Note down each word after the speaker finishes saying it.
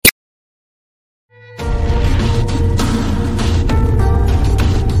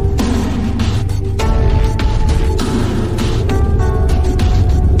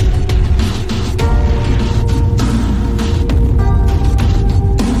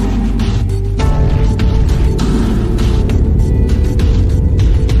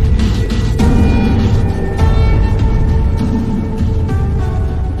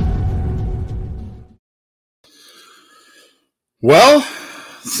Well,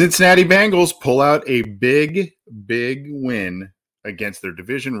 Cincinnati Bengals pull out a big win against their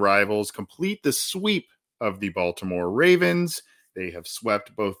division rivals, complete the sweep of the Baltimore Ravens. They have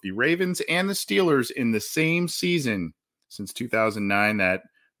swept both the Ravens and the Steelers in the same season since 2009. That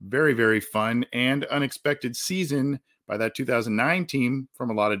very fun and unexpected season by that 2009 team from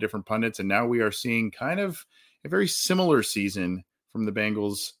a lot of different pundits. And now we are seeing kind of a very similar season from the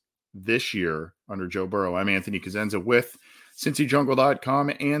Bengals this year under Joe Burrow. I'm Anthony Cosenza with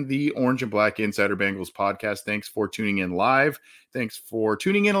CincyJungle.com and the Orange and Black Insider Bengals podcast. Thanks for tuning in live. Thanks for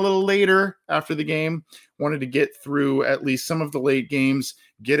tuning in a little later after the game. Wanted to get through at least some of the late games,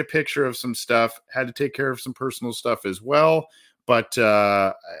 get a picture of some stuff. Had to take care of some personal stuff as well. But,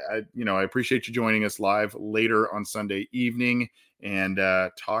 I appreciate you joining us live later on Sunday evening and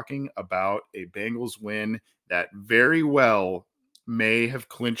talking about a Bengals win that very well may have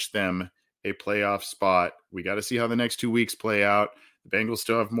clinched them a playoff spot. We got to see how the next 2 weeks play out. The Bengals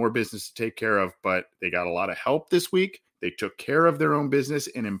still have more business to take care of, but they got a lot of help this week. They took care of their own business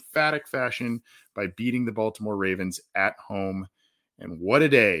in emphatic fashion by beating the Baltimore Ravens at home. And what a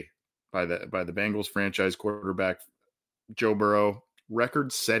day by the Bengals franchise quarterback, Joe Burrow.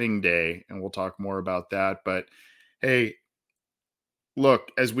 Record-setting day, and we'll talk more about that. But hey,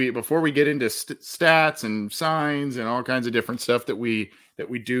 look, before we get into stats and signs and all kinds of different stuff that we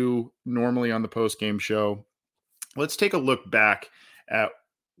do normally on the post-game show, let's take a look back at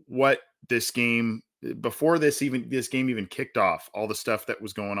what this game, before this game even kicked off, all the stuff that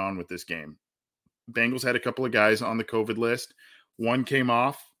was going on with this game. Bengals had a couple of guys on the COVID list. One came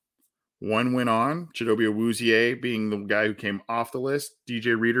off, one went on. Chidobe Awuzie being the guy who came off the list,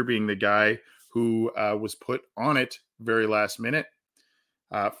 DJ Reader being the guy who was put on it very last minute.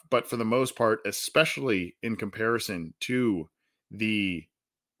 But for the most part, especially in comparison to the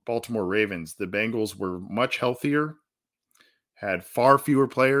Baltimore Ravens, the Bengals were much healthier, had far fewer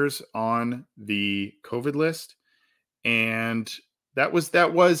players on the COVID list. And that was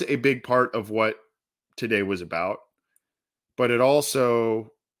a big part of what today was about. But it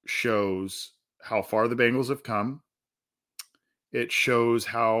also shows how far the Bengals have come. It shows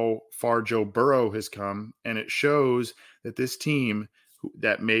how far Joe Burrow has come. And it shows that this team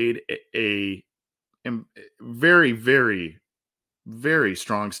that made a very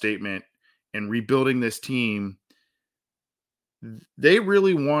strong statement in rebuilding this team. They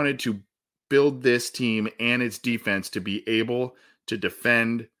really wanted to build this team and its defense to be able to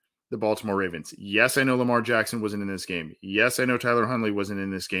defend the Baltimore Ravens. Yes, I know Lamar Jackson wasn't in this game. Yes, I know Tyler Huntley wasn't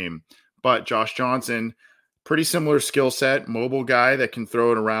in this game. But Josh Johnson, pretty similar skill set, mobile guy that can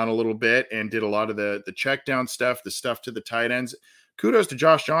throw it around a little bit and did a lot of the check down stuff, the stuff to the tight ends. Kudos to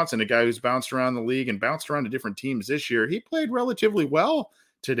Josh Johnson, a guy who's bounced around the league and bounced around to different teams this year. He played relatively well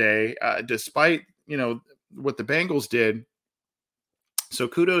today, despite, what the Bengals did. So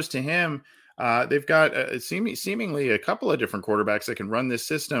kudos to him. They've got seemingly a couple of different quarterbacks that can run this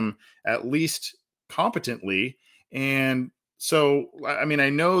system at least competently. And so, I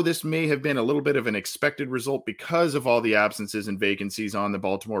know this may have been a little bit of an expected result because of all the absences and vacancies on the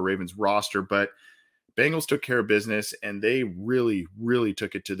Baltimore Ravens roster, but Bengals took care of business, and they really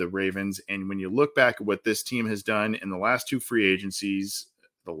took it to the Ravens. And when you look back at what this team has done in the last two free agencies,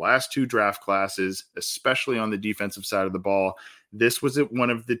 the last two draft classes, especially on the defensive side of the ball, this was one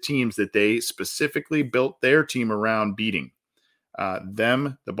of the teams that they specifically built their team around beating.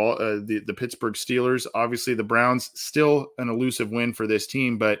 The Pittsburgh Steelers, obviously the Browns, still an elusive win for this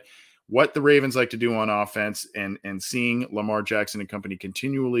team, but what the Ravens like to do on offense and seeing Lamar Jackson and company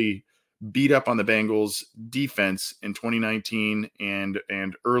continually beat up on the Bengals defense in 2019 and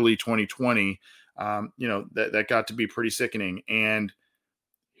early 2020, that got to be pretty sickening. And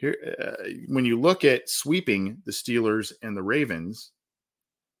here, when you look at sweeping the Steelers and the Ravens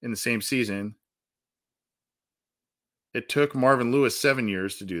in the same season, it took Marvin Lewis 7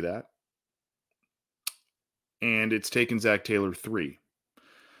 years to do that. And it's taken Zach Taylor 3.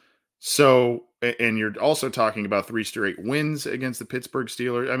 So, and you're also talking about 3 straight wins against the Pittsburgh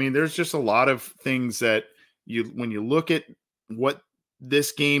Steelers. There's just a lot of things that when you look at what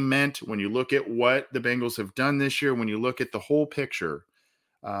this game meant, when you look at what the Bengals have done this year, when you look at the whole picture,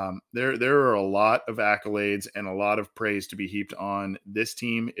 there are a lot of accolades and a lot of praise to be heaped on this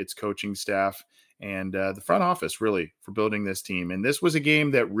team, its coaching staff, and the front office really for building this team. And this was a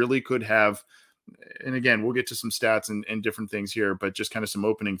game that really could have, and again, we'll get to some stats and different things here, but just kind of some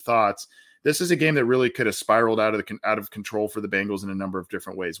opening thoughts. This is a game that really could have spiraled out of control for the Bengals in a number of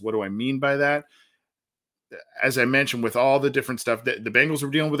different ways. What do I mean by that? As I mentioned, with all the different stuff, the Bengals were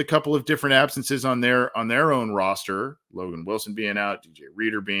dealing with a couple of different absences on their own roster. Logan Wilson being out, DJ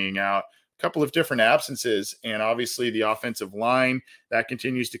Reader being out, couple of different absences, and obviously the offensive line that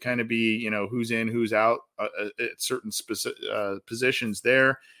continues to kind of be, who's in, who's out at certain positions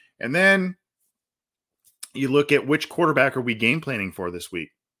there. And then you look at which quarterback are we game planning for this week?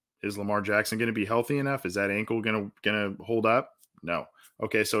 Is Lamar Jackson going to be healthy enough? Is that ankle going to hold up? No.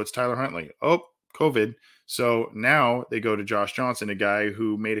 Okay, so it's Tyler Huntley. Oh, COVID. So now they go to Josh Johnson, a guy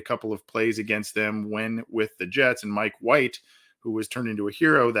who made a couple of plays against them when with the Jets, and Mike White, who was turned into a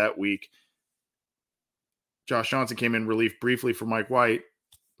hero that week. Josh Johnson came in relief briefly for Mike White,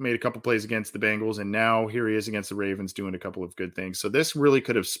 made a couple plays against the Bengals, and now here he is against the Ravens doing a couple of good things. So this really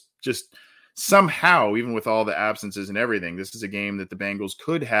could have just somehow, even with all the absences and everything, this is a game that the Bengals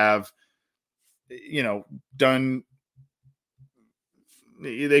could have, done.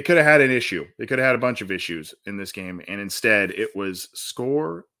 They could have had an issue. They could have had a bunch of issues in this game. And instead it was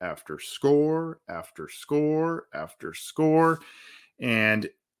score after score after score after score, and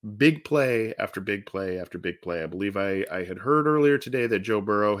big play after big play after big play. I believe I had heard earlier today that Joe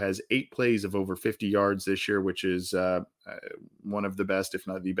Burrow has 8 plays of over 50 yards this year, which is one of the best, if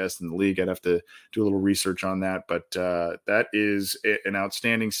not the best in the league. I'd have to do a little research on that, but that is an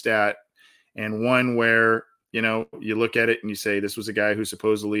outstanding stat, and one where, you look at it and you say, this was a guy who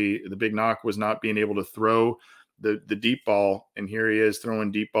supposedly the big knock was not being able to throw the deep ball. And here he is throwing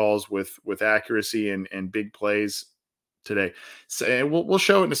deep balls with accuracy and big plays today. So we'll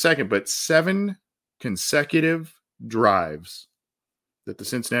show it in a second, but 7 consecutive drives that the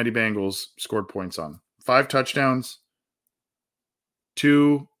Cincinnati Bengals scored points on. 5 touchdowns,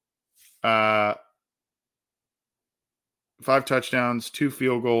 2 5 touchdowns, 2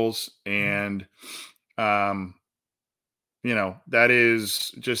 field goals, and that is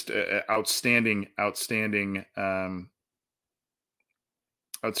just outstanding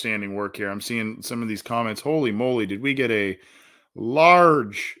work here. I'm seeing some of these comments. Holy moly, did we get a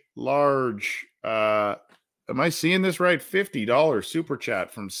large, am I seeing this right? $50 super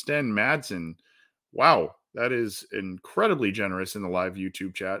chat from Sten Madsen. Wow, that is incredibly generous in the live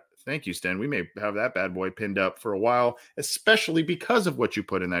YouTube chat. Thank you, Sten. We may have that bad boy pinned up for a while, especially because of what you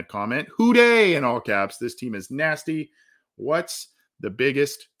put in that comment. Hooday in all caps. This team is nasty. What's the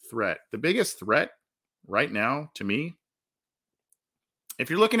biggest threat? The biggest threat right now to me, if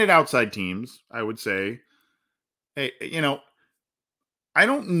you're looking at outside teams, I would say, hey, I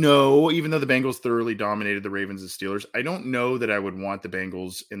don't know, even though the Bengals thoroughly dominated the Ravens and Steelers, I don't know that I would want the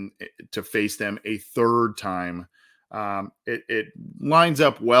Bengals to face them a third time. It lines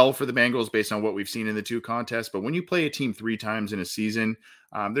up well for the Bengals based on what we've seen in the 2 contests, but when you play a team 3 times in a season,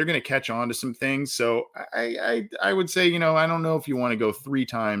 they're going to catch on to some things. So I would say, I don't know if you want to go 3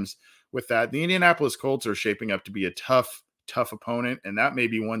 times with that. The Indianapolis Colts are shaping up to be a tough opponent, and that may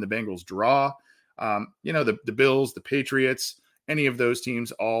be one the Bengals draw. The Bills, the Patriots, any of those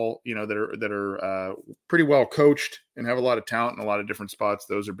teams, all, that are pretty well coached and have a lot of talent in a lot of different spots.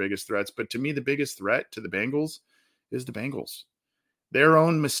 Those are biggest threats. But to me, the biggest threat to the Bengals is the Bengals. Their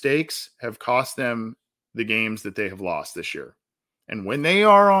own mistakes have cost them the games that they have lost this year. And when they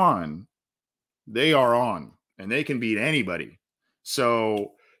are on, and they can beat anybody.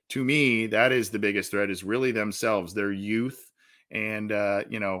 So to me, that is the biggest threat, is really themselves, their youth, and,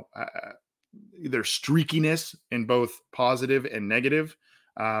 their streakiness in both positive and negative.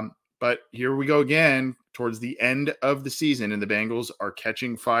 But here we go again towards the end of the season, and the Bengals are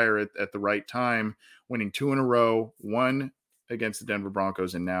catching fire at the right time, winning 2 in a row, 1 against the Denver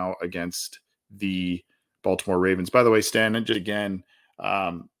Broncos and now against the Baltimore Ravens. By the way, Stan, just again,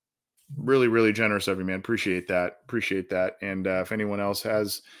 really, really generous of you, man. Appreciate that. And if anyone else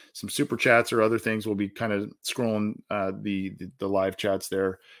has some super chats or other things, we'll be kind of scrolling the live chats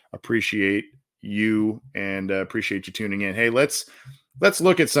there. Appreciate you, and appreciate you tuning in. Hey, let's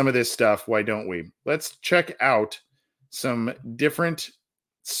look at some of this stuff. Why don't we? Let's check out some different.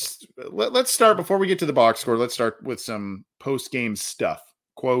 Let's start, before we get to the box score, let's start with some post-game stuff,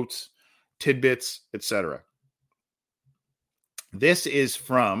 quotes, tidbits, etc. This is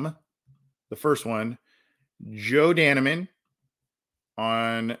from the first one, Joe Daneman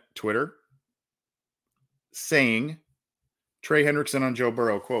on Twitter, saying, Trey Hendrickson on Joe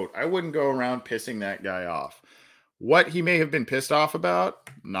Burrow, quote, "I wouldn't go around pissing that guy off. What he may have been pissed off about,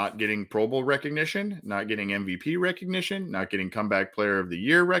 not getting Pro Bowl recognition, not getting MVP recognition, not getting Comeback Player of the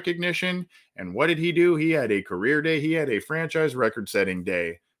Year recognition. And what did he do? He had a career day. He had a franchise record-setting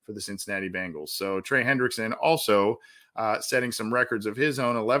day for the Cincinnati Bengals. So Trey Hendrickson also setting some records of his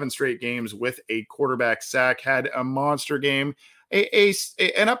own, 11 straight games with a quarterback sack, had a monster game.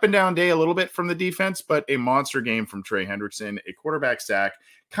 An up and down day a little bit from the defense, but a monster game from Trey Hendrickson, a quarterback sack,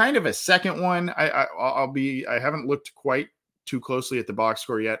 kind of a second one. I haven't looked quite too closely at the box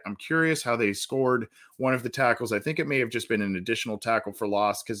score yet. I'm curious how they scored one of the tackles. I think it may have just been an additional tackle for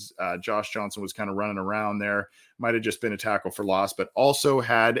loss because Josh Johnson was kind of running around there. Might have just been a tackle for loss, but also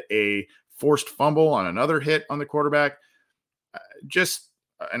had a forced fumble on another hit on the quarterback. Just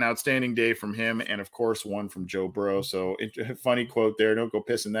an outstanding day from him, and of course one from Joe Burrow. So a funny quote there, don't go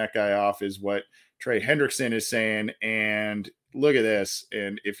pissing that guy off, is what Trey Hendrickson is saying. And look at this.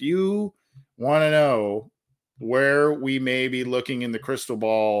 And if you want to know where we may be looking in the crystal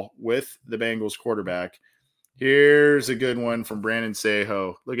ball with the Bengals quarterback, here's a good one from Brandon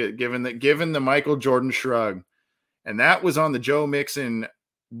Seho. Look at given the Michael Jordan shrug. And that was on the Joe Mixon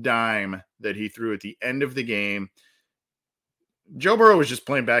dime that he threw at the end of the game. Joe Burrow was just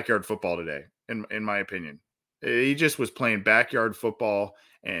playing backyard football today, in my opinion. He just was playing backyard football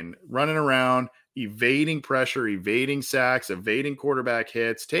and running around, evading pressure, evading sacks, evading quarterback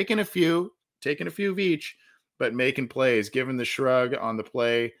hits, taking a few of each, but making plays, giving the shrug on the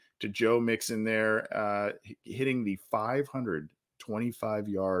play to Joe Mixon there, hitting the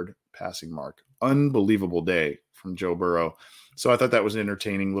 525-yard passing mark. Unbelievable day from Joe Burrow. So I thought that was an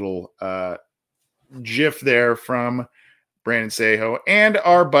entertaining little gif there from Brandon Seho and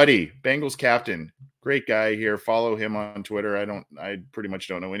our buddy, Bengals captain. Great guy here. Follow him on Twitter. I pretty much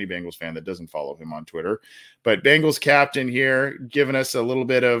don't know any Bengals fan that doesn't follow him on Twitter. But Bengals captain here, giving us a little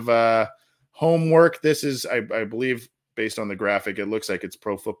bit of homework. This is, I believe, based on the graphic, it looks like it's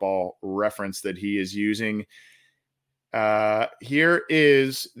Pro Football Reference that he is using. Here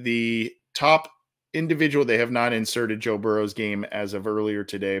is the top individual. They have not inserted Joe Burrow's game as of earlier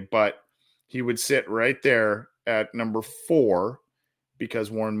today, but he would sit right there at number 4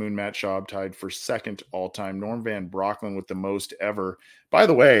 because Warren Moon, Matt Schaub tied for second all-time. Norm Van Brocklin with the most ever. By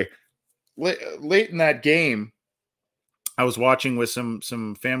the way, late in that game, I was watching with some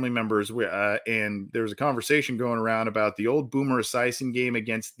family members, and there was a conversation going around about the old Boomer Esiason game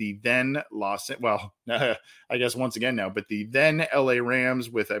against the then I guess once again now, but the then LA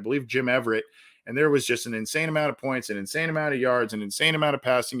Rams with, I believe, Jim Everett. And there was just an insane amount of points, an insane amount of yards, an insane amount of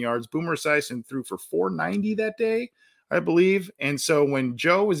passing yards. Boomer Esiason threw for 490 that day, I believe. And so when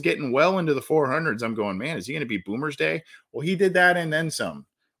Joe was getting well into the 400s, I'm going, man, is he going to be Boomer's day? Well, he did that and then some.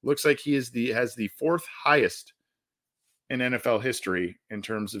 Looks like he has the 4th highest in NFL history in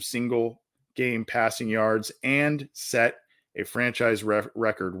terms of single game passing yards and set a franchise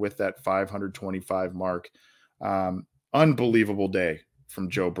record with that 525 mark. Unbelievable day from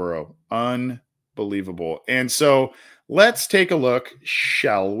Joe Burrow. Unbelievable. And so let's take a look,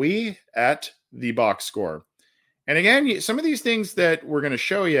 shall we, at the box score. And again, some of these things that we're going to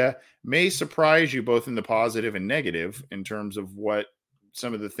show you may surprise you both in the positive and negative in terms of what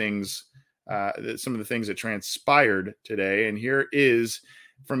some of the things that transpired today. And here is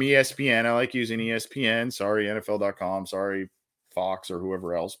from ESPN. I like using ESPN. Sorry, NFL.com. Sorry, Fox or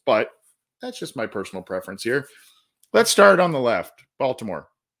whoever else. But that's just my personal preference here. Let's start on the left. Baltimore.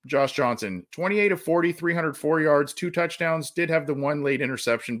 Josh Johnson, 28 of 40, 304 yards, 2 touchdowns. Did have the one late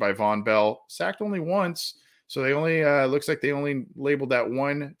interception by Von Bell. Sacked only once. So they only, looks like they only labeled that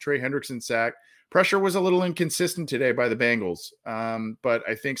one Trey Hendrickson sack. Pressure was a little inconsistent today by the Bengals. But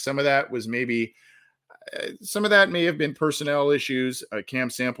I think some of that may have been personnel issues. Cam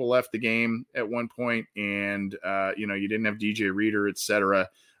Sample left the game at one point, and, you didn't have DJ Reader, et cetera.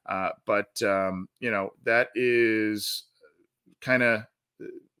 But that is kind of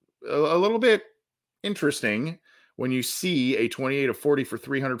a little bit interesting when you see a 28 of 40 for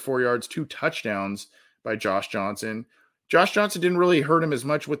 304 yards, 2 touchdowns by Josh Johnson. Josh Johnson didn't really hurt him as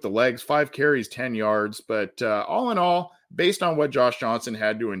much with the legs, 5 carries, 10 yards. But all in all, based on what Josh Johnson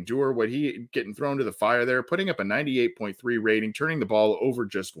had to endure, what he getting thrown to the fire there, putting up a 98.3 rating, turning the ball over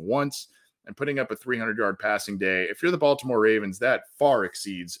just once, and putting up a 300-yard passing day. If you're the Baltimore Ravens, that far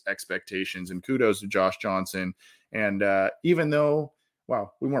exceeds expectations. And kudos to Josh Johnson. And even though,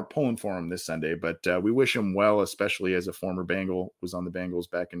 we weren't pulling for him this Sunday, but we wish him well, especially as a former Bengal, was on the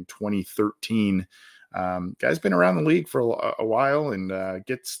Bengals back in 2013. Guy's been around the league for a while and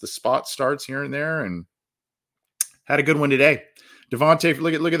gets the spot starts here and there, and had a good one today. Devontae,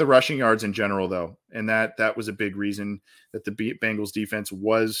 look at the rushing yards in general, though, and that was a big reason that the Bengals defense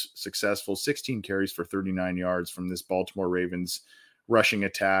was successful. 16 carries for 39 yards from this Baltimore Ravens rushing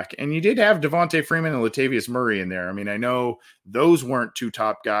attack. And you did have Devontae Freeman and Latavius Murray in there. I mean, I know those weren't 2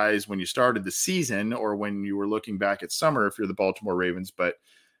 top guys when you started the season or when you were looking back at summer if you're the Baltimore Ravens, but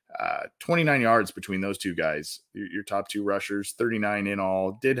 29 yards between those 2 guys, your top 2 rushers, 39 in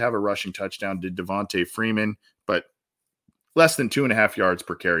all. Did have a rushing touchdown, did Devontae Freeman, but less than 2.5 yards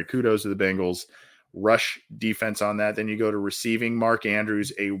per carry. Kudos to the Bengals rush defense on that. Then you go to receiving. Mark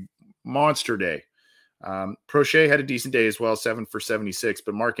Andrews, a monster day. Prochet had a decent day as well, 7 for 76,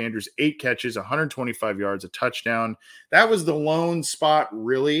 but Mark Andrews, 8 catches, 125 yards, a touchdown. That was the lone spot,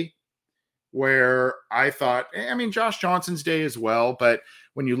 really, where I thought, I mean, Josh Johnson's day as well, but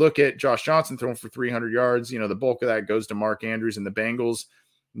when you look at Josh Johnson throwing for 300 yards, the bulk of that goes to Mark Andrews, and the Bengals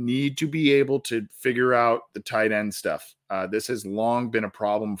need to be able to figure out the tight end stuff. This has long been a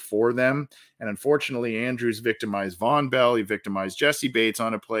problem for them. And unfortunately, Andrews victimized Von Bell. He victimized Jesse Bates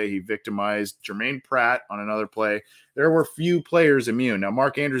on a play. He victimized Jermaine Pratt on another play. There were few players immune. Now,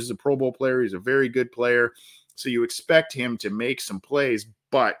 Mark Andrews is a Pro Bowl player. He's a very good player. So you expect him to make some plays,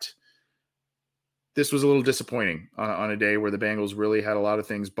 but this was a little disappointing on a day where the Bengals really had a lot of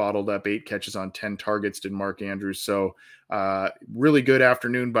things bottled up. 8 catches on 10 targets did Mark Andrews. So really good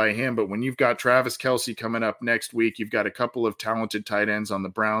afternoon by him. But when you've got Travis Kelce coming up next week, you've got a couple of talented tight ends on the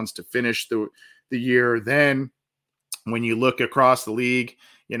Browns to finish the year. Then when you look across the league,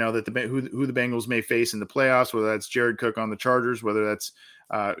 that who the Bengals may face in the playoffs, whether that's Jared Cook on the Chargers, whether that's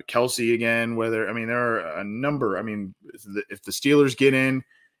Kelce again, there are a number. I mean, if the Steelers get in,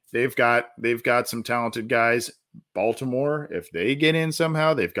 they've got some talented guys. Baltimore, if they get in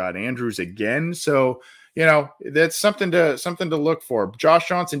somehow, they've got Andrews again. So, that's something to look for. Josh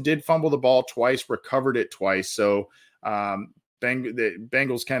Johnson did fumble the ball twice, recovered it twice. So the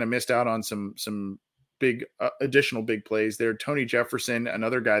Bengals kind of missed out on some big additional big plays there. Tony Jefferson,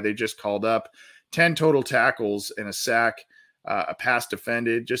 another guy they just called up, 10 total tackles and a sack, a pass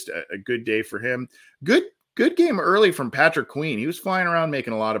defended. Just a good day for him. Good game early from Patrick Queen. He was flying around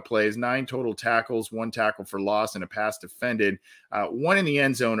making a lot of plays, 9 total tackles, 1 tackle for loss, and a pass defended. One in the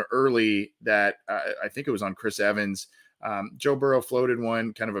end zone early that I think it was on Chris Evans. Joe Burrow floated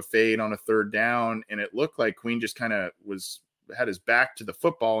one, kind of a fade on a 3rd down, and it looked like Queen just kind of had his back to the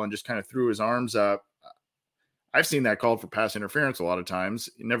football and just kind of threw his arms up. I've seen that called for pass interference a lot of times.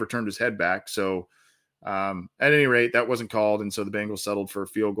 He never turned his head back. So at any rate, that wasn't called, and so the Bengals settled for a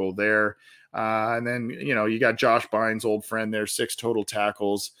field goal there. And then, you got Josh Bynes, old friend there, 6 total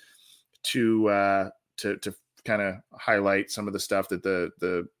tackles to kind of highlight some of the stuff that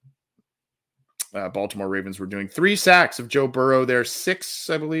the Baltimore Ravens were doing. 3 sacks of Joe Burrow there, 6,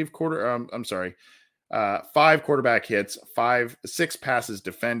 I believe, 5 quarterback hits, 6 passes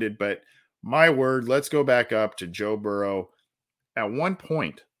defended. But my word, let's go back up to Joe Burrow. At one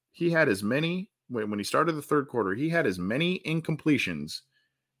point, he had as many, when he started the 3rd quarter, he had as many incompletions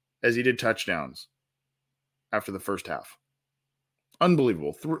as he did touchdowns after the first half.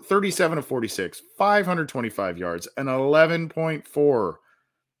 Unbelievable. 37 of 46, 525 yards, and 11.4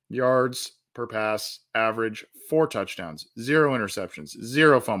 yards per pass average, 4 touchdowns, 0 interceptions,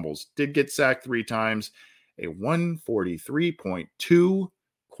 0 fumbles. Did get sacked 3 times, a 143.2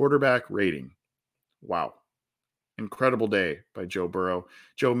 quarterback rating. Wow. Incredible day by Joe Burrow.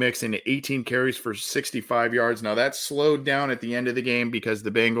 Joe Mixon, 18 carries for 65 yards. Now that slowed down at the end of the game because the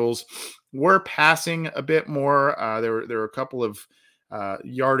Bengals were passing a bit more. There were a couple of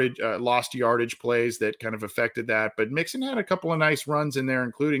lost yardage plays that kind of affected that. But Mixon had a couple of nice runs in there,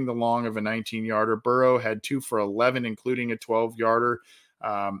 including the long of a 19-yarder. Burrow had 2 for 11, including a 12-yarder.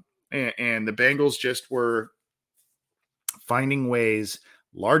 And the Bengals just were finding ways,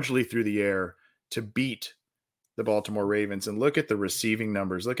 largely through the air, to beat the Baltimore Ravens. And look at the receiving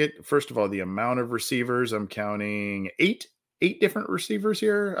numbers. Look at, first of all, the amount of receivers. I'm counting 8 different receivers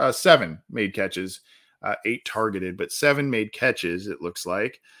here. 7 made catches, 8 targeted, but 7 made catches, it looks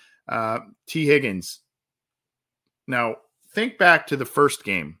like. T. Higgins. Now, think back to the first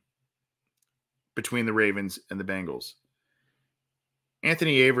game between the Ravens and the Bengals.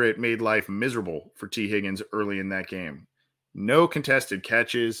 Anthony Averett made life miserable for T. Higgins early in that game. No contested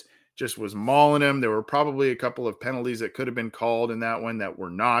catches, just was mauling him. There were probably a couple of penalties that could have been called in that one that were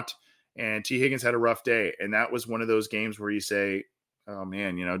not. And T. Higgins had a rough day. And that was one of those games where you say, oh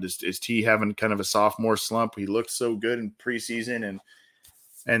man, is T having kind of a sophomore slump? He looked so good in preseason.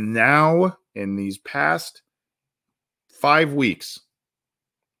 And now in these past 5 weeks,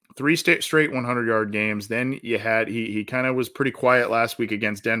 3 straight 100-yard games. Then you had, he kind of was pretty quiet last week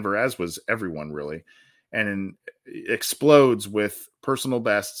against Denver, as was everyone really. And explodes with personal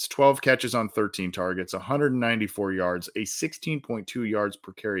bests, 12 catches on 13 targets, 194 yards, a 16.2 yards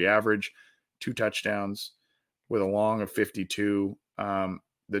per carry average, 2 touchdowns with a long of 52.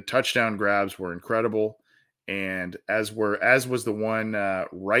 The touchdown grabs were incredible. And as was the one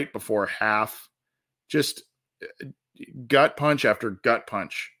right before half, just gut punch after gut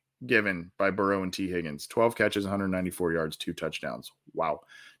punch given by Burrow and T. Higgins. 12 catches, 194 yards, 2 touchdowns. Wow.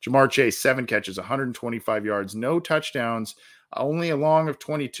 Jamar Chase, 7 catches, 125 yards, no touchdowns, only a long of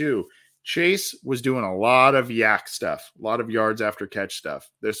 22. Chase was doing a lot of yak stuff, a lot of yards after catch stuff.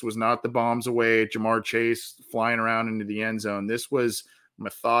 This was not the bombs away, Jamar Chase flying around into the end zone. This was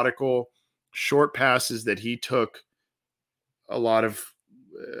methodical, short passes that he took a lot of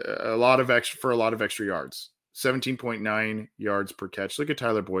extra yards. 17.9 yards per catch. Look at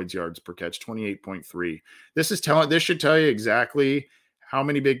Tyler Boyd's yards per catch, 28.3. This should tell you exactly how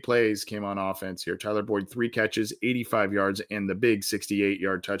many big plays came on offense here. Tyler Boyd, 3 catches, 85 yards, and the big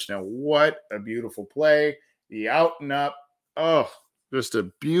 68-yard touchdown. What a beautiful play. The out and up. Oh, just a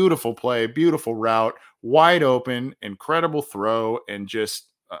beautiful play, beautiful route, wide open, incredible throw, and just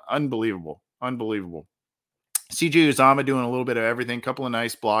unbelievable. Unbelievable. CJ Uzomah doing a little bit of everything, couple of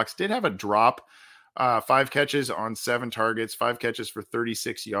nice blocks. Did have a drop, 5 catches on 7 targets, 5 catches for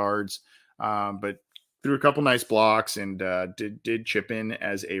 36 yards, but threw a couple nice blocks and did chip in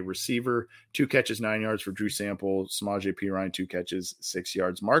as a receiver. 2 catches, 9 yards for Drew Sample. Samaje Perine, 2 catches, 6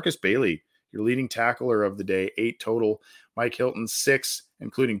 yards. Marcus Bailey, your leading tackler of the day, 8 total. Mike Hilton, 6,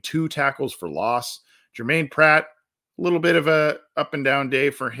 including 2 tackles for loss. Jermaine Pratt, a little bit of a up and down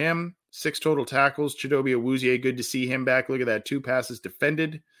day for him. 6 total tackles. Chidobe Awuzie, good to see him back. Look at that, 2 passes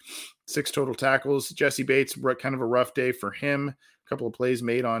defended, 6 total tackles. Jesse Bates, kind of a rough day for him. Couple of plays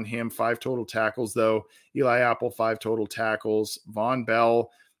made on him, 5 total tackles though. Eli Apple, 5 total tackles. Von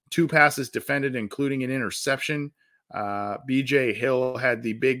Bell, 2 passes defended, including an interception. BJ Hill had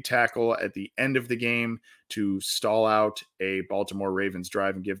the big tackle at the end of the game to stall out a Baltimore Ravens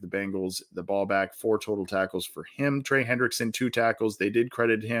drive and give the Bengals the ball back. 4 total tackles for him. Trey Hendrickson, 2 tackles. They did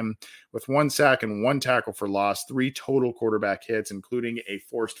credit him with 1 sack and 1 tackle for loss. 3 total quarterback hits, including a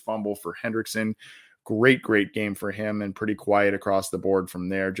forced fumble for Hendrickson. Great game for him, and pretty quiet across the board from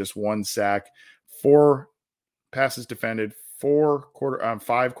there. Just 1 sack, 4 passes defended, 5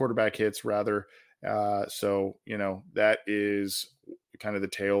 quarterback hits rather. So, that is kind of the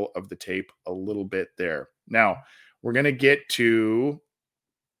tail of the tape a little bit there. Now we're going to get to,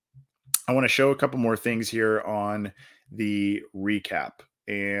 I want to show a couple more things here on the recap.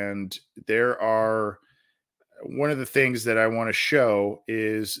 And one of the things that I want to show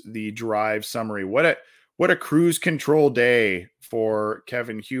is the drive summary. What a cruise control day for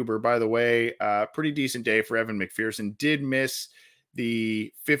Kevin Huber. By the way, pretty decent day for Evan McPherson. Did miss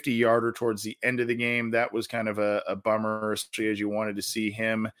the 50-yarder towards the end of the game. That was kind of a bummer, especially as you wanted to see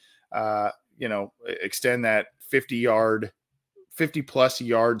him, extend that 50-plus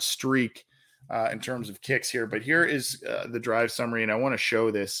yard streak in terms of kicks here. But here is the drive summary, and I want to show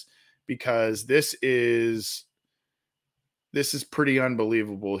this because this is pretty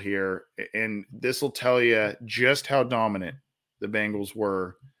unbelievable here, and this will tell you just how dominant the Bengals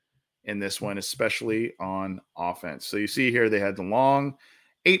were in this one, especially on offense. So you see here, they had the long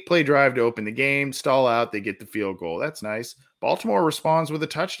 8-play drive to open the game, stall out, they get the field goal. That's nice. Baltimore responds with a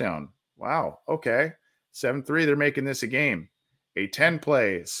touchdown. Wow. Okay. 7-3, they're making this a game. A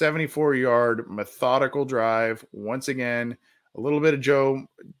 10-play, 74-yard methodical drive. Once again, a little bit of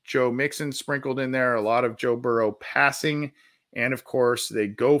Joe Mixon sprinkled in there, a lot of Joe Burrow passing. And of course, they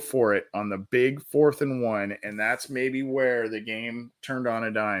go for it on the big 4th and 1. And that's maybe where the game turned on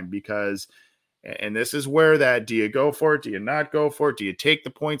a dime, because, and this is where that, do you go for it? Do you not go for it? Do you take the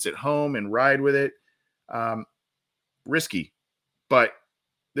points at home and ride with it? Risky, but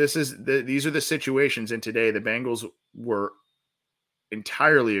these are the situations. And today the Bengals were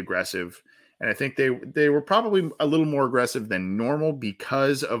entirely aggressive. And I think they were probably a little more aggressive than normal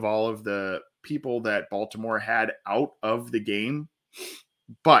because of all of the people that Baltimore had out of the game.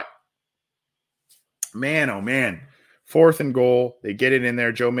 But man, oh man, 4th and goal. They get it in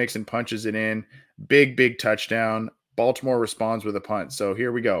there. Joe Mixon punches it in. Big touchdown. Baltimore responds with a punt. So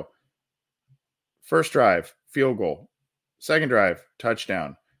here we go. First drive, field goal. Second drive,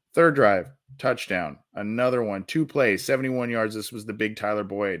 touchdown. Third drive, touchdown. Another one, 2 plays, 71 yards. This was the big Tyler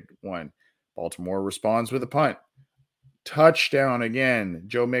Boyd one. Baltimore responds with a punt. Touchdown again.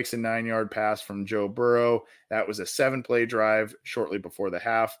 Joe makes a 9-yard pass from Joe Burrow. That was a 7-play drive shortly before the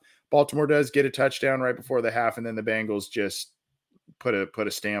half. Baltimore does get a touchdown right before the half, and then the Bengals just put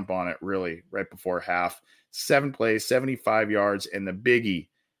a stamp on it really right before half. 7 plays, 75 yards, and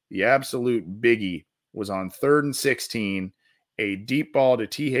the absolute biggie was on 3rd and 16, a deep ball to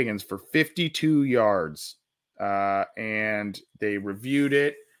T. Higgins for 52 yards. And they reviewed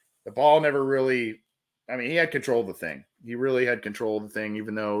it. The ball never really, he had control of the thing. He really had control of the thing,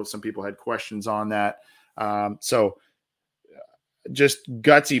 even though some people had questions on that. So just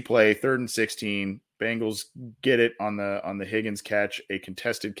gutsy play, 3rd and 16. Bengals get it on the Higgins catch, a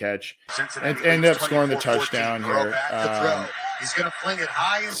contested catch, and end up scoring the touchdown here. He's going to fling it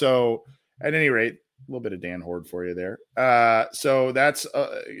high. So at any rate, little bit of Dan Horde for you there. So that's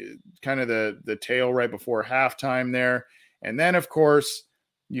kind of the tail right before halftime there. And then, of course,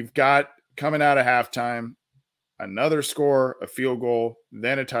 you've got coming out of halftime, another score, a field goal,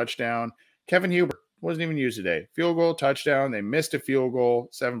 then a touchdown. Kevin Huber wasn't even used today. Field goal, touchdown. They missed a field goal,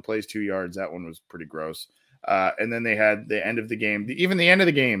 7 plays, 2 yards. That one was pretty gross. And then they had the end of the game, even the end of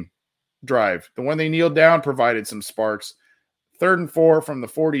the game drive. The one they kneeled down provided some sparks. 3rd and 4 from the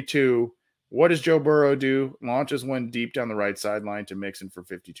 42. What does Joe Burrow do? Launches one deep down the right sideline to Mixon for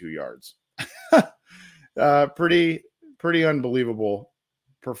 52 yards. Pretty unbelievable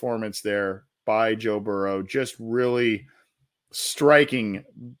performance there by Joe Burrow. Just really striking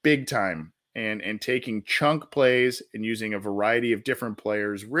big time and taking chunk plays and using a variety of different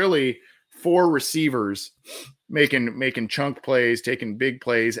players. Really, 4 receivers making chunk plays, taking big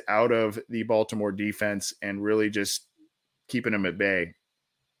plays out of the Baltimore defense and really just keeping them at bay.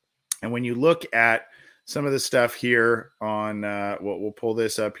 And when you look at some of the stuff here on we'll pull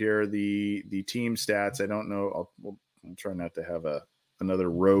this up here, the team stats. I don't know. I'll try not to have another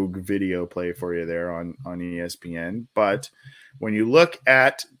rogue video play for you there on ESPN. But when you look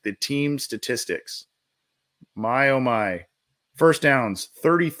at the team statistics, my, oh my, first downs,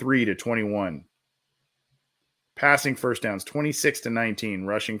 33-21. Passing first downs, 26-19.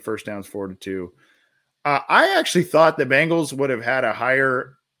 Rushing first downs, 4-2. I actually thought the Bengals would have had a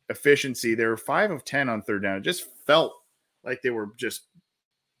higher efficiency. They were 5 of 10 on third down. It just felt like they were just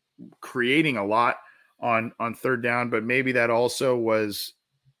creating a lot on third down, but maybe that also was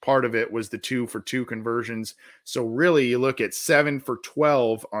part of it was the 2-for-2 conversions. So really you look at 7 for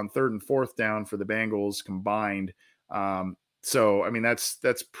 12 on third and fourth down for the Bengals combined. So, I mean,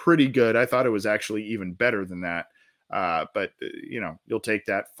 that's pretty good. I thought it was actually even better than that. But you'll take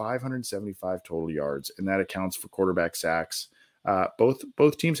that 575 total yards, and that accounts for quarterback sacks.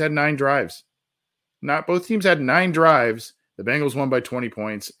 Both teams had 9 drives. Not both teams had 9 drives. The Bengals won by 20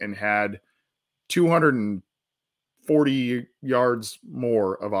 points and had 240 yards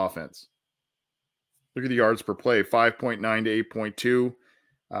more of offense. Look at the yards per play, 5.9 to 8.2.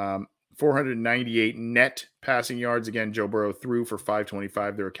 498 net passing yards. Again, Joe Burrow threw for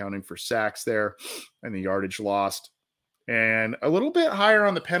 525. They're accounting for sacks there and the yardage lost. And a little bit higher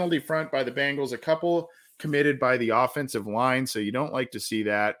on the penalty front by the Bengals, a couple committed by the offensive line. So you don't like to see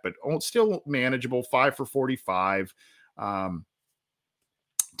that, but still manageable, 5 for 45.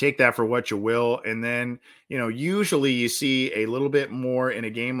 Take that for what you will. And then, usually you see a little bit more in a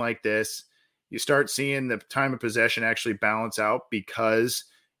game like this. You start seeing the time of possession actually balance out because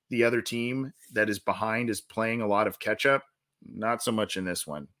the other team that is behind is playing a lot of catch up. Not so much in this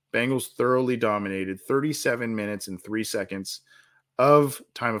one. Bengals thoroughly dominated 37 minutes and 3 seconds of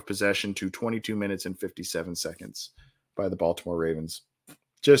time of possession to 22 minutes and 57 seconds by the Baltimore Ravens.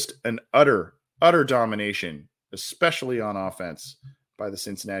 Just an utter domination, especially on offense by the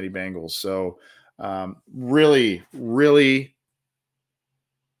Cincinnati Bengals. So really, really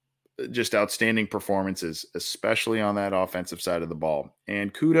just outstanding performances, especially on that offensive side of the ball.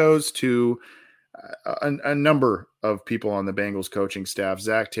 And kudos to a number of people on the Bengals coaching staff,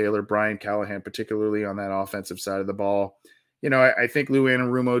 Zach Taylor, Brian Callahan, particularly on that offensive side of the ball. I think Lou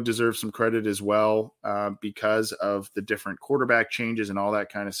Anarumo deserves some credit as well because of the different quarterback changes and all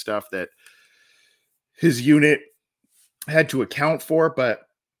that kind of stuff that his unit had to account for. But,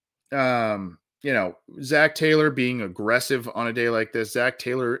 Zach Taylor being aggressive on a day like this, Zach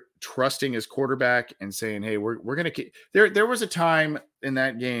Taylor trusting his quarterback and saying, hey, we're going to keep there was a time in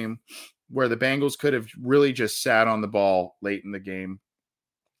that game where the Bengals could have really just sat on the ball late in the game,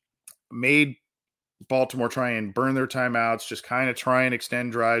 made Baltimore try and burn their timeouts, just kind of try and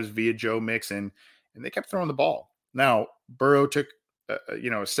extend drives via Joe Mixon, and they kept throwing the ball. Now, Burrow took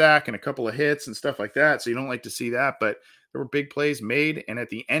a sack and a couple of hits and stuff like that, so you don't like to see that, but there were big plays made, and at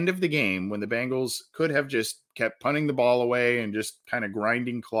the end of the game, when the Bengals could have just kept punting the ball away and just kind of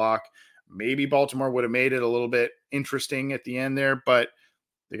grinding clock, maybe Baltimore would have made it a little bit interesting at the end there, but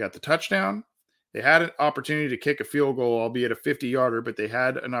they got the touchdown. They had an opportunity to kick a field goal, albeit a 50-yarder, but they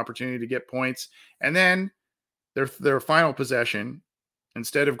had an opportunity to get points. And then their final possession,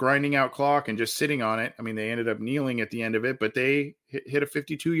 instead of grinding out clock and just sitting on it, I mean, they ended up kneeling at the end of it, but they hit a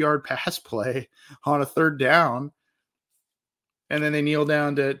 52-yard pass play on a third down, and then they kneel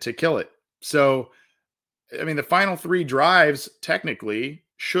down to kill it. So, I mean, the final 3 drives technically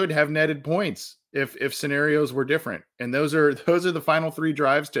should have netted points if scenarios were different. And those are the final 3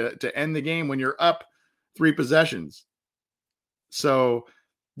 drives to end the game when you're up 3 possessions. So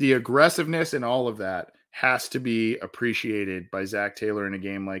the aggressiveness and all of that has to be appreciated by Zach Taylor in a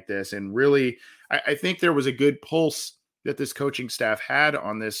game like this. And really, I think there was a good pulse that this coaching staff had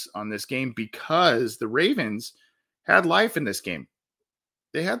on this game, because the Ravens had life in this game.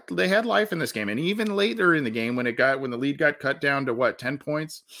 They had life in this game. And even later in the game, when the lead got cut down to 10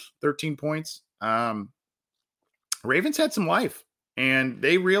 points, 13 points, Ravens had some life, and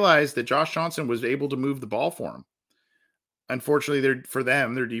they realized that Josh Johnson was able to move the ball for them. Unfortunately,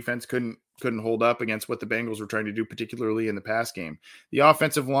 their defense couldn't hold up against what the Bengals were trying to do, particularly in the pass game. The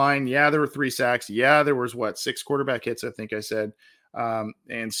offensive line, there were 3 sacks. There was 6 quarterback hits, I think I said.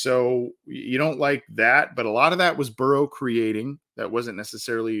 And so you don't like that, but a lot of that was Burrow creating. That wasn't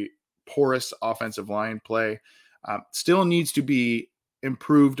necessarily porous offensive line play. Still needs to be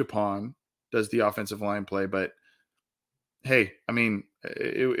improved upon, does the offensive line play, but hey, I mean,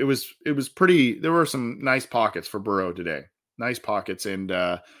 it was pretty. There were some nice pockets for Burrow today. Nice pockets, and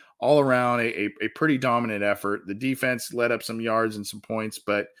all around a pretty dominant effort. The defense let up some yards and some points,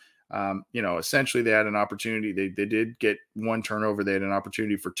 but essentially they had an opportunity. They did get 1 turnover. They had an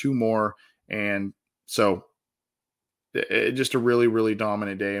opportunity for 2 more, and so just a really, really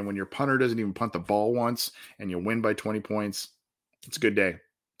dominant day. And when your punter doesn't even punt the ball once, and you win by 20 points, it's a good day.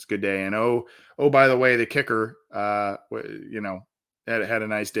 It's a good day. And oh, by the way, the kicker, had a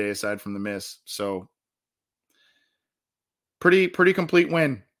nice day aside from the miss. So pretty complete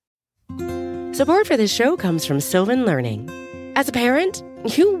win. Support for this show comes from Sylvan Learning. As a parent,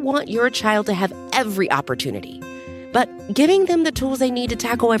 you want your child to have every opportunity, but giving them the tools they need to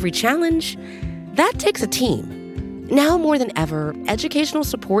tackle every challenge, that takes a team. Now more than ever, educational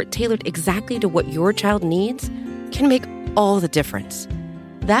support tailored exactly to what your child needs can make all the difference.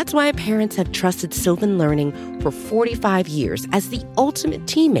 That's why parents have trusted Sylvan Learning for 45 years as the ultimate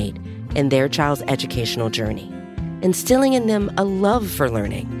teammate in their child's educational journey, instilling in them a love for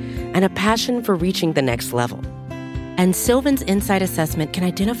learning and a passion for reaching the next level. And Sylvan's Insight Assessment can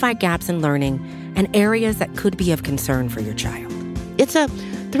identify gaps in learning and areas that could be of concern for your child. It's a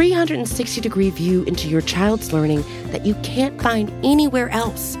 360-degree view into your child's learning that you can't find anywhere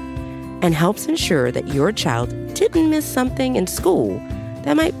else, and helps ensure that your child didn't miss something in school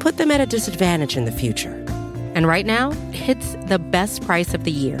that might put them at a disadvantage in the future. And right now, it's the best price of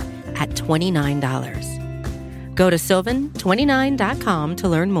the year at $29. Go to sylvan29.com to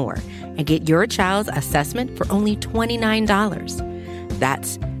learn more and get your child's assessment for only $29.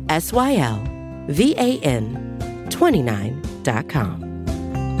 That's SYLVAN29.com.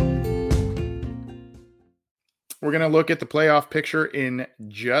 We're going to look at the playoff picture in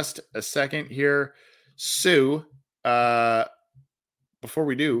just a second here. Sue, before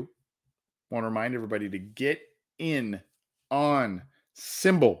we do, I want to remind everybody to get in on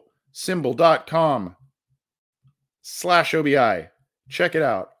symbol.com/OBI. Check it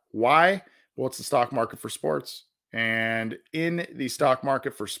out. Why? Well, it's the stock market for sports. And in the stock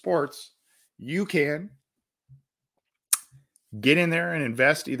market for sports, you can get in there and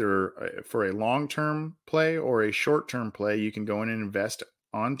invest either for a long-term play or a short-term play. You can go in and invest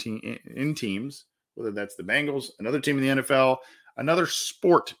in teams, whether that's the Bengals, another team in the NFL, another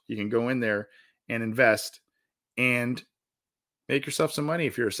sport. You can go in there and invest and make yourself some money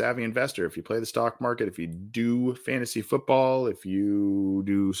if you're a savvy investor. If you play the stock market, if you do fantasy football, if you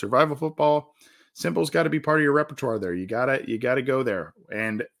do survival football, Symbol's got to be part of your repertoire there. You gotta go there.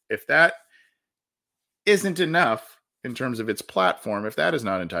 And if that isn't enough in terms of its platform, if that is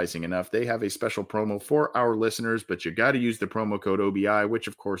not enticing enough, they have a special promo for our listeners, but you got to use the promo code OBI, which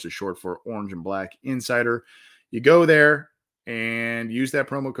of course is short for Orange and Black Insider. You go there and use that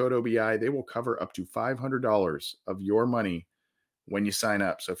promo code OBI. They will cover up to $500 of your money when you sign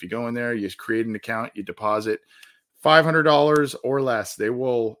up. So if you go in there, you create an account, you deposit $500 or less, they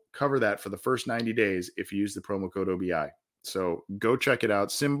will cover that for the first 90 days if you use the promo code OBI. So go check it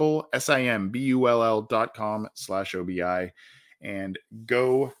out. Symbol, SIMBULL.com/OBI, and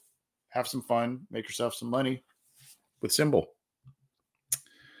go have some fun, make yourself some money with Symbol.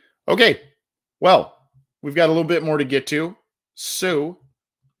 Okay. Well, we've got a little bit more to get to. So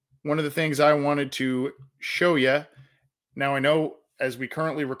one of the things I wanted to show you, now I know as we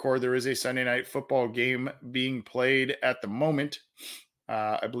currently record, there is a Sunday night football game being played at the moment.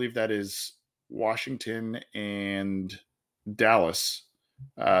 I believe that is Washington and Dallas.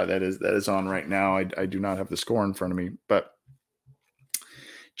 That is on right now. I do not have the score in front of me, but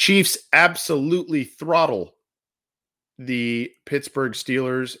Chiefs absolutely throttle the Pittsburgh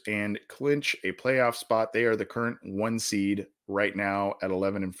Steelers and clinch a playoff spot. They are the current 1 seed right now at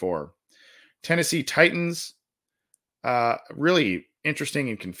 11-4. Tennessee Titans, really interesting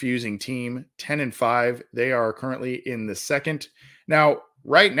and confusing team, 10-5. They are currently in the second. Now,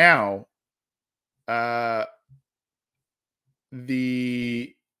 right now,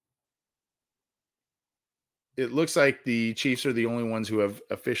 it looks like the Chiefs are the only ones who have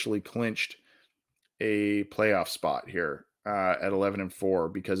officially clinched a playoff spot here at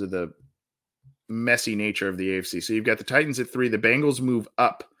 11-4 because of the messy nature of the AFC. So you've got the Titans at 3. The Bengals move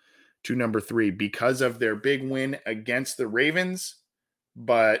up to number 3 because of their big win against the Ravens,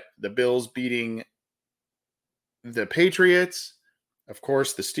 but the Bills beating the Patriots, of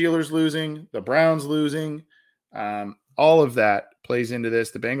course, the Steelers losing, the Browns losing, all of that plays into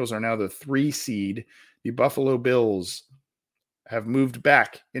this. The Bengals are now the 3 seed. The Buffalo Bills have moved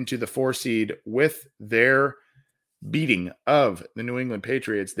back into the 4 seed with their beating of the New England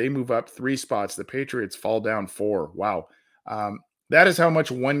Patriots. They move up 3 spots. The Patriots fall down 4. Wow. That is how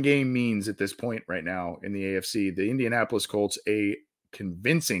much one game means at this point right now in the AFC. The Indianapolis Colts, a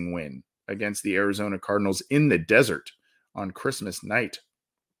convincing win against the Arizona Cardinals in the desert on Christmas night.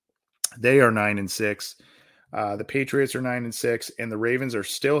 They are 9-6. The Patriots are 9-6, and the Ravens are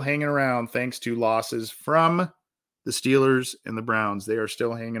still hanging around thanks to losses from the Steelers and the Browns. They are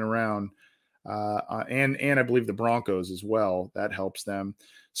still hanging around, and I believe the Broncos as well. That helps them.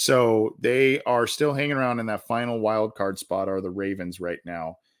 So they are still hanging around in that final wild card spot are the Ravens right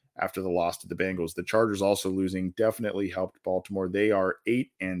now after the loss to the Bengals. The Chargers also losing definitely helped Baltimore. They are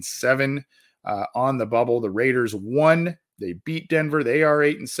 8-7 on the bubble. The Raiders won. They beat Denver. They are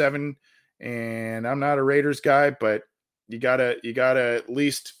 8-7. And I'm not a Raiders guy, but you gotta at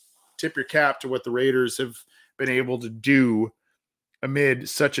least tip your cap to what the Raiders have been able to do amid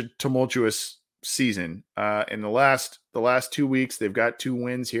such a tumultuous season. In the last 2 weeks, they've got 2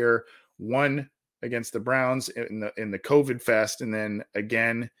 wins here. One against the Browns in the COVID fest, and then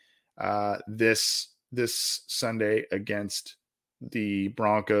again this Sunday against the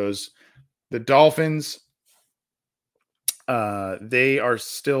Broncos. The Dolphins, they are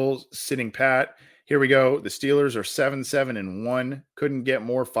still sitting pat. Here we go. The Steelers are 7-1. Couldn't get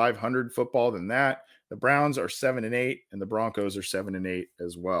more 500 football than that. The Browns are 7-8, and the Broncos are 7-8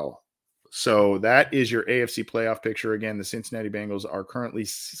 as well. So that is your AFC playoff picture. Again, the Cincinnati Bengals are currently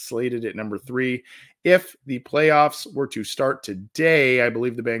slated at number 3. If the playoffs were to start today, I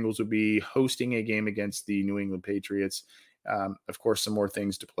believe the Bengals would be hosting a game against the New England Patriots. Of course, some more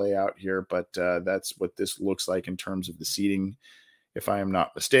things to play out here, but that's what this looks like in terms of the seeding, if I am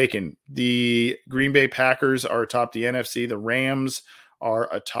not mistaken. The Green Bay Packers are atop the NFC. The Rams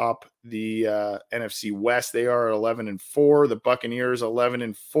are atop the NFC West. They are at 11-4. The Buccaneers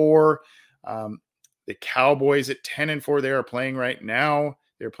 11-4. The Cowboys at 10-4. They are playing right now.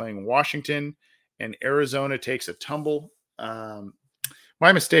 They're playing Washington, and Arizona takes a tumble.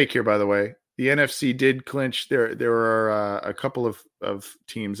 My mistake here, by the way. The NFC did clinch. There are a couple of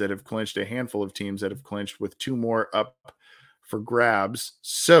teams that have clinched, a handful of teams that have clinched, with 2 more up for grabs.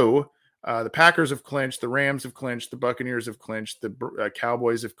 So the Packers have clinched, the Rams have clinched, the Buccaneers have clinched, the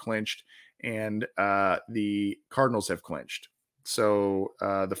Cowboys have clinched, and the Cardinals have clinched. So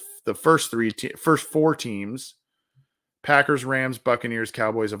the first 4 teams, Packers, Rams, Buccaneers,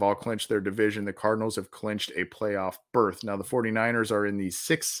 Cowboys, have all clinched their division. The Cardinals have clinched a playoff berth. Now the 49ers are in the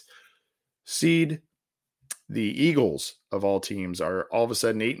 6th seed. The Eagles of all teams are all of a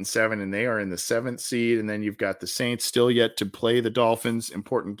sudden 8-7, and they are in the 7th seed. And then you've got the Saints still yet to play the Dolphins.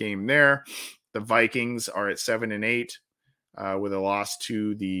 Important game there. The Vikings are at 7-8 with a loss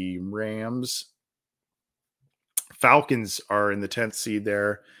to the Rams. Falcons are in the 10th seed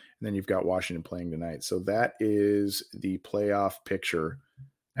there. And then you've got Washington playing tonight. So that is the playoff picture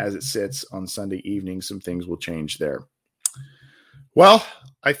as it sits on Sunday evening. Some things will change there. Well,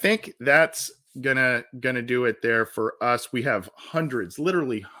 I think that's gonna do it there for us. We have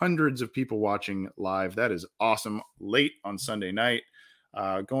literally hundreds of people watching live. That is awesome. Late on Sunday night,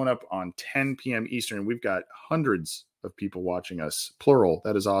 going up on 10 p.m. Eastern. We've got hundreds of people watching us, plural.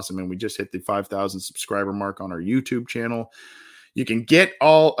 That is awesome. And we just hit the 5,000 subscriber mark on our YouTube channel. You can get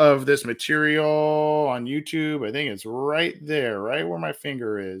all of this material on YouTube. I think it's right there, right where my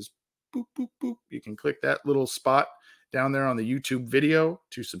finger is. Boop, boop, boop. You can click that little spot down there on the YouTube video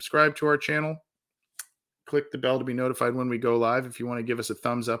to subscribe to our channel. Click the bell to be notified when we go live. If you want to give us a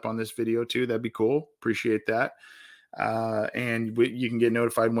thumbs up on this video too, that'd be cool. Appreciate that. And you can get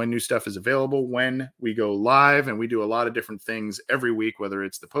notified when new stuff is available, when we go live. And we do a lot of different things every week, whether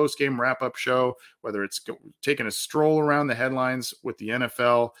it's the post-game wrap-up show, whether it's taking a stroll around the headlines with the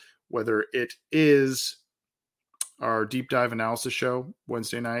NFL, whether it is our deep dive analysis show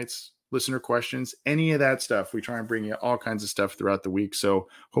Wednesday nights, listener questions, any of that stuff. We try and bring you all kinds of stuff throughout the week. So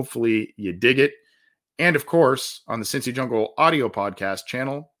hopefully you dig it. And of course, on the Cincy Jungle audio podcast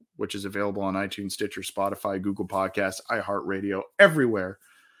channel, which is available on iTunes, Stitcher, Spotify, Google Podcasts, iHeartRadio, everywhere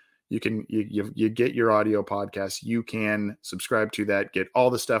you get your audio podcast. You can subscribe to that, get all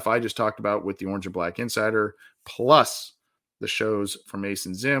the stuff I just talked about with the Orange and Black Insider, plus the shows from Ace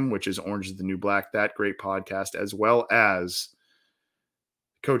and Zim, which is Orange is the New Black, that great podcast, as well as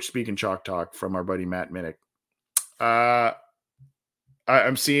Coach Speak and Chalk Talk from our buddy Matt Minnick.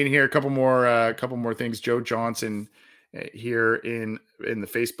 I'm seeing here a couple more things. Joe Johnson here in the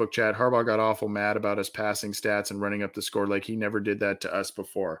Facebook chat. Harbaugh got awful mad about us passing stats and running up the score like he never did that to us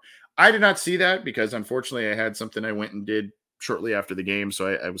before. I did not see that because unfortunately I had something I went and did shortly after the game, so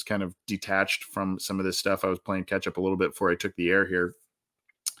I was kind of detached from some of this stuff. I was playing catch up a little bit before I took the air here.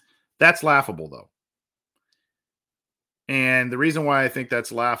 That's laughable though. And the reason why I think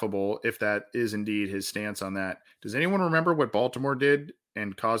that's laughable, if that is indeed his stance on that, does anyone remember what Baltimore did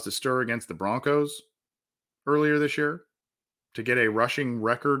and caused a stir against the Broncos earlier this year to get a rushing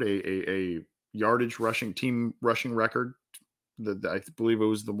record, a yardage rushing team rushing record? I believe it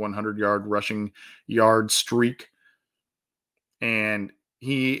was the 100-yard rushing yard streak. And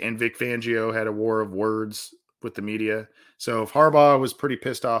he and Vic Fangio had a war of words with the media. So if Harbaugh was pretty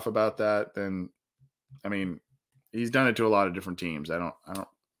pissed off about that, then, I mean, he's done it to a lot of different teams. I don't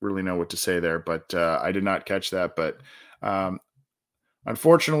really know what to say there, but I did not catch that. But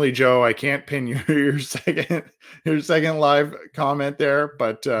unfortunately, Joe, I can't pin your second live comment there.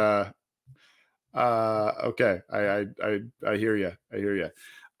 But okay, I hear you. I hear you.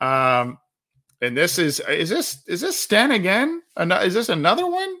 And this is this Sten again? Is this another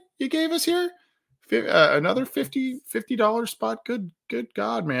one you gave us here? Another $50 spot. Good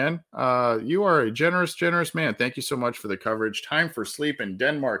God, man. You are a generous man. Thank you so much for the coverage. Time for sleep in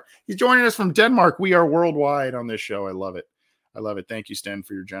Denmark. He's joining us from Denmark. We are worldwide on this show. I love it. Thank you, Sten,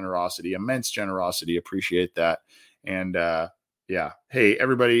 for your generosity, immense generosity. Appreciate that. And yeah, hey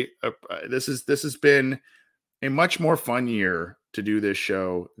everybody, this has been a much more fun year to do this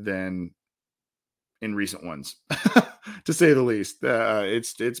show than in recent ones, to say the least.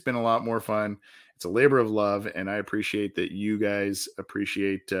 It's been a lot more fun. It's a labor of love, and I appreciate that you guys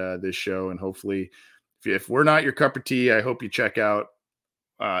appreciate this show. And hopefully, if we're not your cup of tea, I hope you check out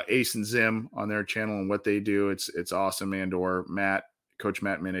Ace and Zim on their channel and what they do. It's awesome. And or Coach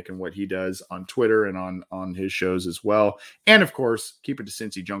Matt Minnick and what he does on Twitter and on his shows as well. And of course, keep it to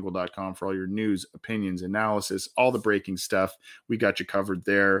CincyJungle.com for all your news, opinions, analysis, all the breaking stuff. We got you covered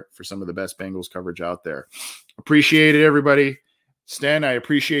there for some of the best Bengals coverage out there. Appreciate it, everybody. Stan, I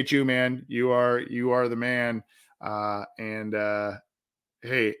appreciate you, man. You are the man.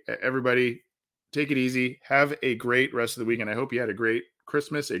 Hey, everybody, take it easy. Have a great rest of the week. And I hope you had a great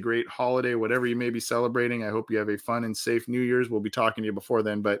Christmas, a great holiday, whatever you may be celebrating. I hope you have a fun and safe New Year's. We'll be talking to you before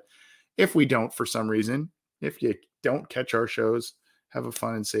then. But if we don't, for some reason, if you don't catch our shows, have a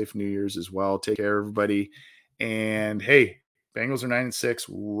fun and safe New Year's as well. Take care, everybody. And hey, Bengals are 9-6,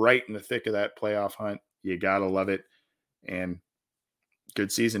 right in the thick of that playoff hunt. You got to love it. And good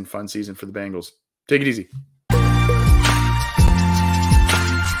season, fun season for the Bengals. Take it easy.